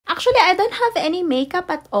Actually, I don't have any makeup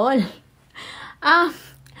at all.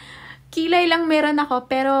 Kilay lang meron ako,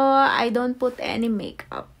 pero I don't put any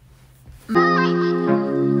makeup.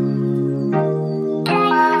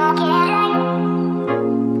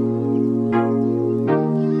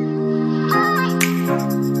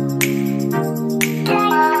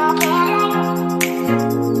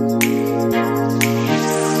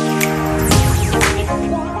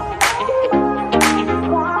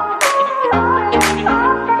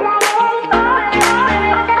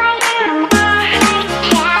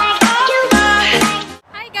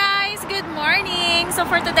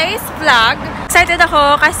 Vlog. Excited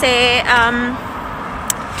ako kasi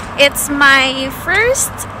it's my first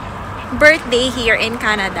birthday here in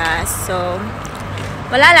Canada. So,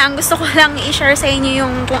 wala lang. Gusto ko lang i-share sa inyo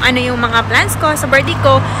yung kung ano yung mga plans ko sa birthday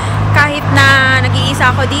ko kahit na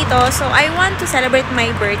nag-iisa ako dito. So, I want to celebrate my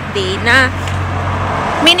birthday na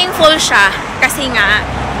meaningful siya kasi nga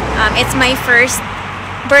it's my first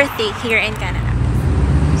birthday here in Canada.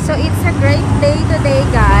 So, it's a great day today,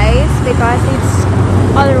 guys, because it's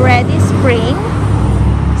already spring.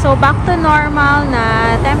 So, back to normal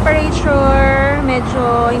na temperature.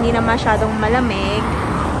 Medyo hindi na masyadong malamig.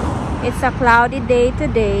 It's a cloudy day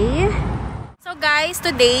today. So, guys,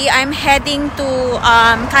 today I'm heading to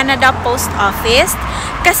Canada Post Office.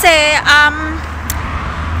 Kasi,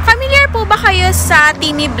 familiar po ba kayo sa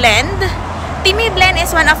Teami Blend? Teami Blend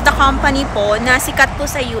is one of the company po na sikat po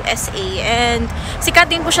sa USA and sikat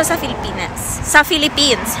din po siya sa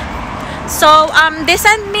Philippines. So, they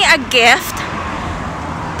sent me a gift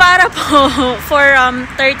para po for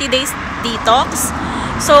 30 days detox.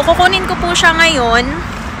 So, kukunin ko po siya ngayon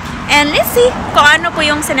and let's see kung ano po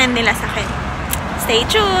yung sinend nila sa akin. Stay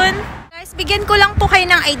tuned! Guys, bigyan ko lang po kayo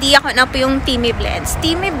ng idea kung ano po yung Teami Blend.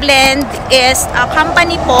 Teami Blend is a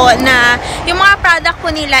company po na yung mga product po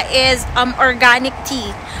nila is organic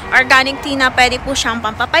tea. Organic tea na pwede po siyang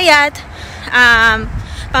pampapayat,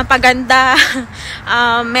 pampaganda.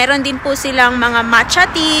 Meron din po silang mga matcha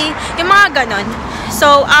tea, yung mga ganon.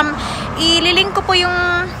 So, ililink ko po yung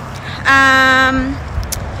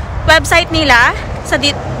website nila sa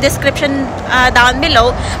description down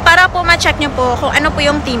below para po ma-check nyo po kung ano po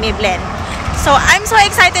yung Teami Blend. So, I'm so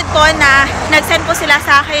excited po na nag-send po sila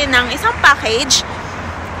sa akin ng isang package.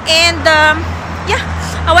 And, yeah,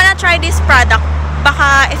 I wanna try this product.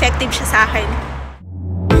 Baka effective siya sa akin.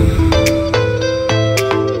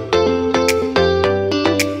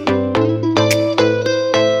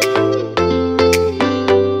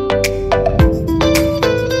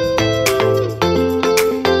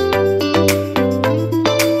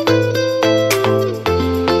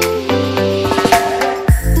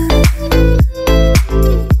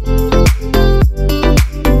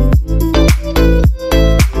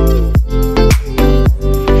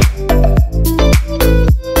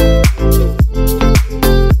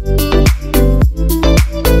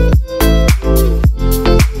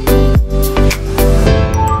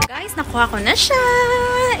 Nakuha ko na siya.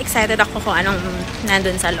 Excited ako kung anong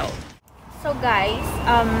nandun sa loob. So guys,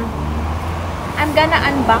 I'm gonna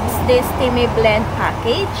unbox this Teami Blend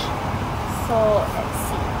package. So, let's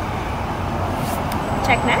see.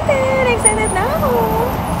 Check natin. Excited na ako.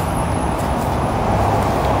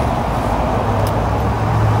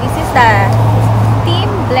 This is the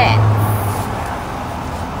Teami Blend.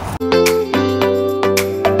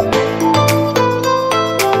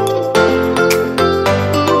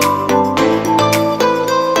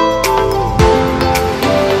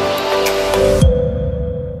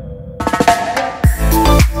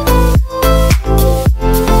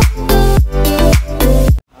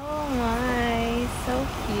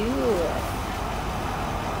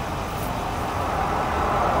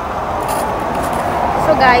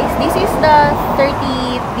 Guys, this is the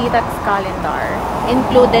 30 Detox calendar.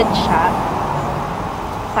 Included siya.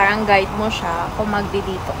 Parang guide mo siya kung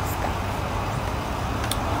magdi-detox ka.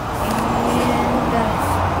 And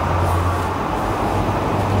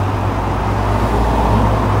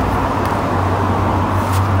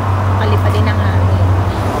kalipa din ang hangin.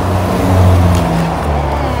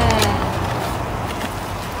 Yeah.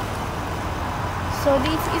 So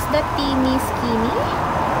this is the Teami Skinny.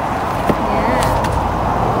 Yeah.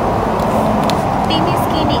 Teami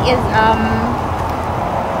Skinny is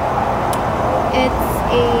it's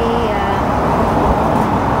a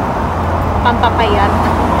pampapayat.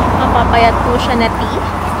 Pampapayat po siya na tea.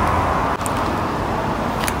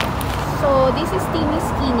 So this is Teami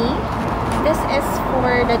Skinny. This is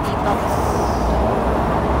for the detox.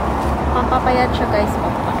 Pampapayat siya, guys.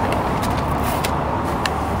 Pampapayat.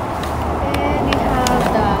 And we have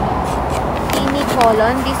the Teami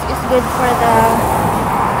Colon. This is good for the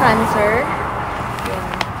cancer.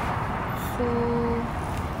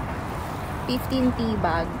 15 tea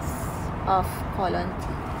bags of colon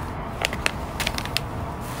tea.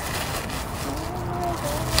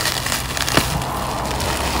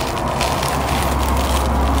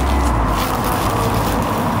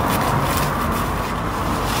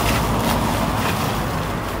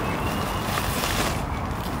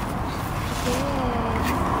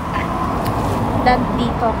 That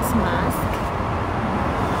detox mask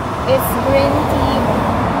is green tea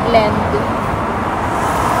blend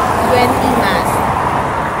 20 mask.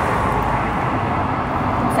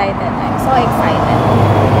 Excited. I'm so excited.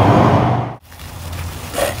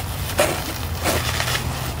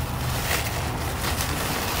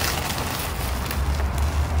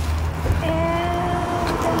 And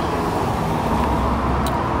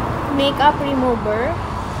makeup remover.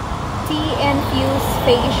 Tea infused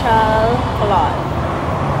facial cloth.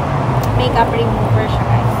 Makeup remover siya,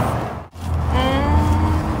 guys. And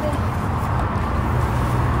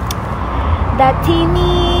the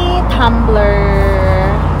Teami tumbler.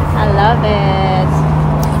 I love it.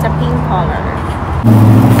 It's a pink color.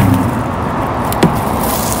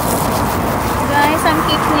 Guys, ang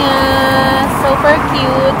cute niya. Super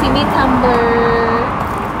cute. Teami tumbler.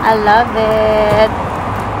 I love it.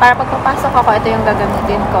 Para pagpapasok ako, ito yung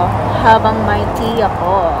gagamitin ko habang may tea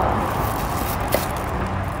ako.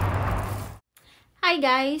 Hi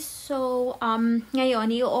guys! So, ngayon,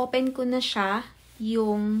 i-open ko na siya,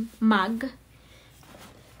 yung mug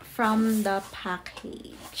from the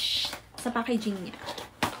package. Sa packaging niya.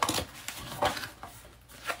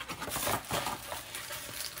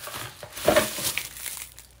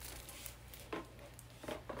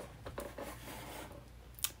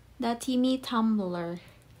 The Teami tumbler.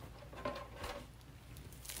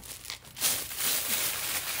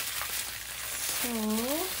 So,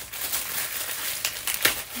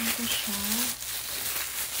 ito siya.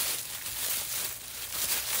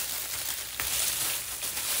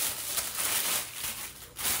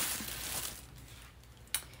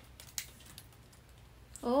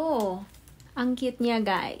 Oh, ang cute niya,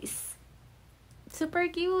 guys. Super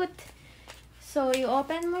cute. So,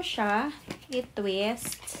 i-open mo siya.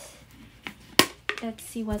 I-twist. Let's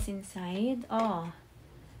see what's inside. Oh.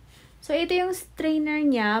 So, ito yung strainer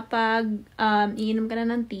niya pag iinom ka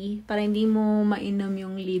na ng tea para hindi mo mainom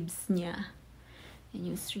yung leaves niya. Yan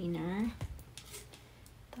yung strainer.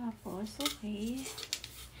 Tapos, okay.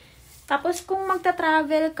 Tapos, kung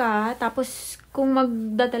magta-travel ka, tapos kung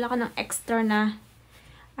magdadala ka ng extra na,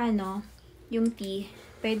 yung tea,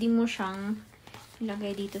 pwede mo siyang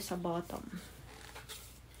ilagay dito sa bottom.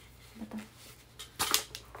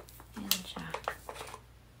 Ayan siya.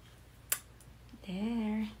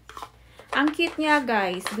 There. Ang cute niya,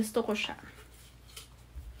 guys. Gusto ko siya.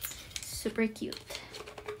 Super cute.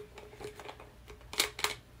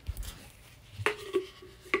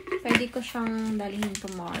 Pwede ko siyang dalhin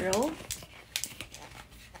tomorrow.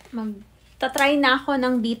 Magta-try na ako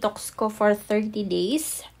ng detox ko for 30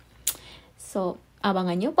 days. So,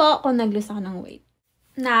 abangan nyo po kung nag-lose ako ng weight.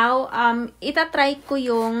 Now, itatry ko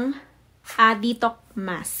yung detox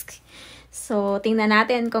mask. So, tingnan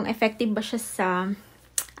natin kung effective ba siya sa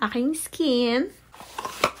aking skin.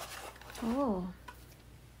 Oh.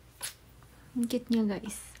 Ang cute niya,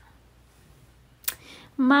 guys.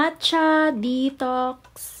 Matcha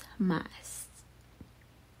Detox Mask.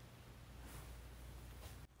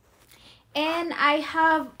 And I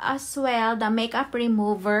have as well the makeup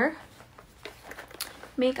remover.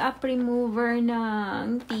 Makeup remover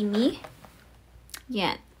ng Teami.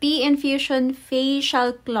 Yan. Tea Infusion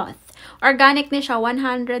Facial Cloth. Organic na siya.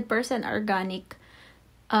 100% organic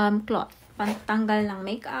cloth. Pantanggal ng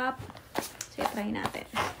makeup. So, try natin.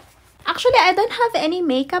 Actually, I don't have any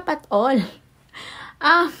makeup at all.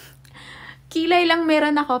 Kilay lang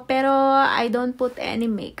meron ako, pero I don't put any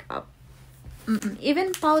makeup.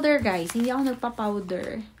 Even powder, guys. Hindi ako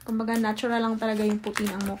nagpa-powder. Kumbaga, natural lang talaga yung puti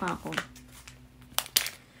ng mukha ko.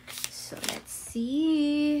 So, let's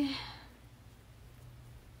see.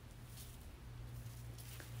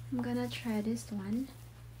 I'm gonna try this one.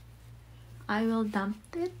 I will dump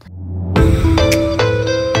it.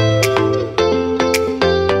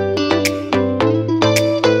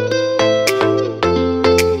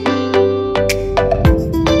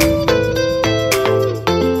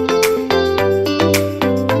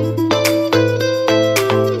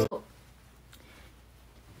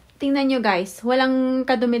 Tingnan nyo, guys, walang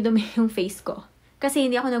kadumi-dumi yung face ko. Kasi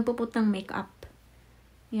hindi ako nagpuput ng makeup.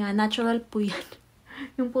 Yan, natural po yan.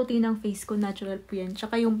 Yung puti ng face ko, natural po yan.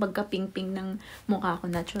 Tsaka yung pagka-ping-ping ng mukha ko,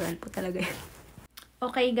 natural po talaga yan.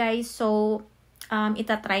 Okay, guys. So,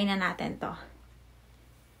 itatry na natin to.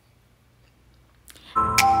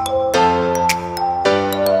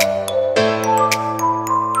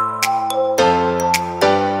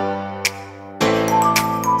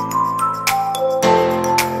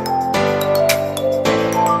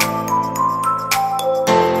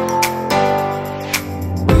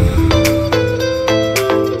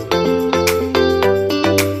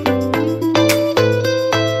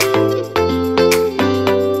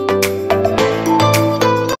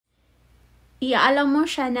 lang mo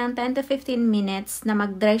siya ng 10 to 15 minutes na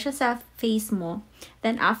mag-dry siya sa face mo.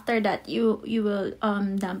 Then after that, you will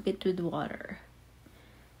dump it with water.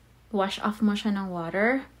 Wash off mo siya ng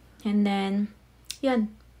water. And then,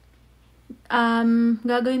 yun.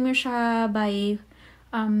 Gagawin mo siya by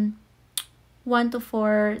 1 to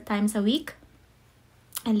 4 times a week.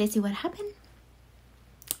 And let's see what happened.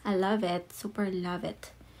 I love it. Super love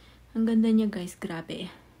it. Ang ganda niya, guys.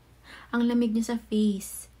 Grabe. Ang lamig niya sa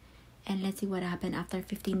face. And let's see what happened after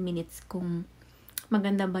 15 minutes kung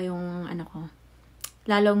maganda ba yung ano ko.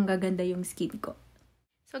 Lalong gaganda yung skin ko.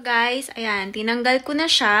 So guys, ayan. Tinanggal ko na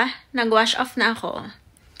siya. Nag-wash off na ako.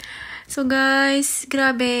 So guys,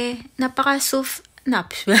 grabe. Napaka-soft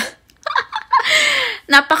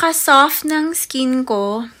ng skin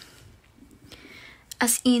ko.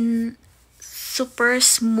 As in, super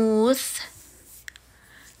smooth.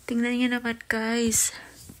 Tingnan niyo naman, guys.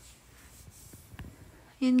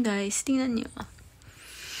 Yan, guys. Tingnan niyo.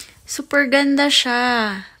 Super ganda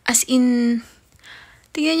siya. As in,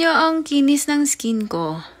 tingnan niyo ang kinis ng skin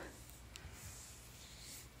ko.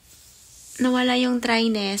 Nawala yung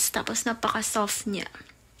dryness. Tapos, napaka-soft niya.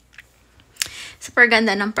 Super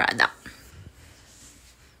ganda ng product.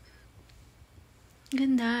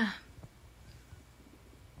 Ganda.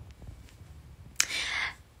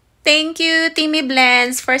 Thank you, Teami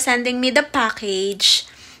Blends, for sending me the package.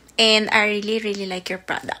 And I really, really like your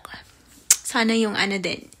product. Sana yung ano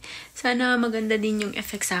din. Sana maganda din yung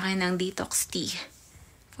effect sa akin ng Detox Tea.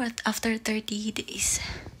 After 30 days.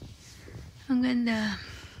 Ang ganda.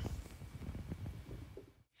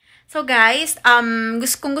 So guys,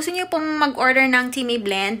 kung gusto niyo pong mag-order ng Teami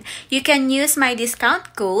Blend, you can use my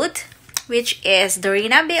discount code, which is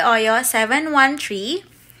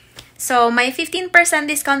DorinaBeoyo713. So, may 15%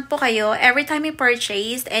 discount po kayo every time you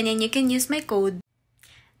purchase, and then you can use my code.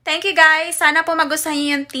 Thank you guys! Sana po magustuhan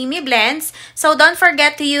niyo yung Teami Blends. So, don't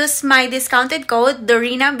forget to use my discounted code,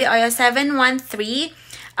 DorinaBeoyo713,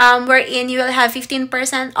 wherein you will have 15%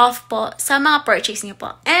 off po sa mga purchase niyo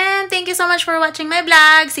po. And thank you so much for watching my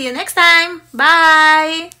vlog. See you next time!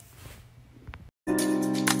 Bye!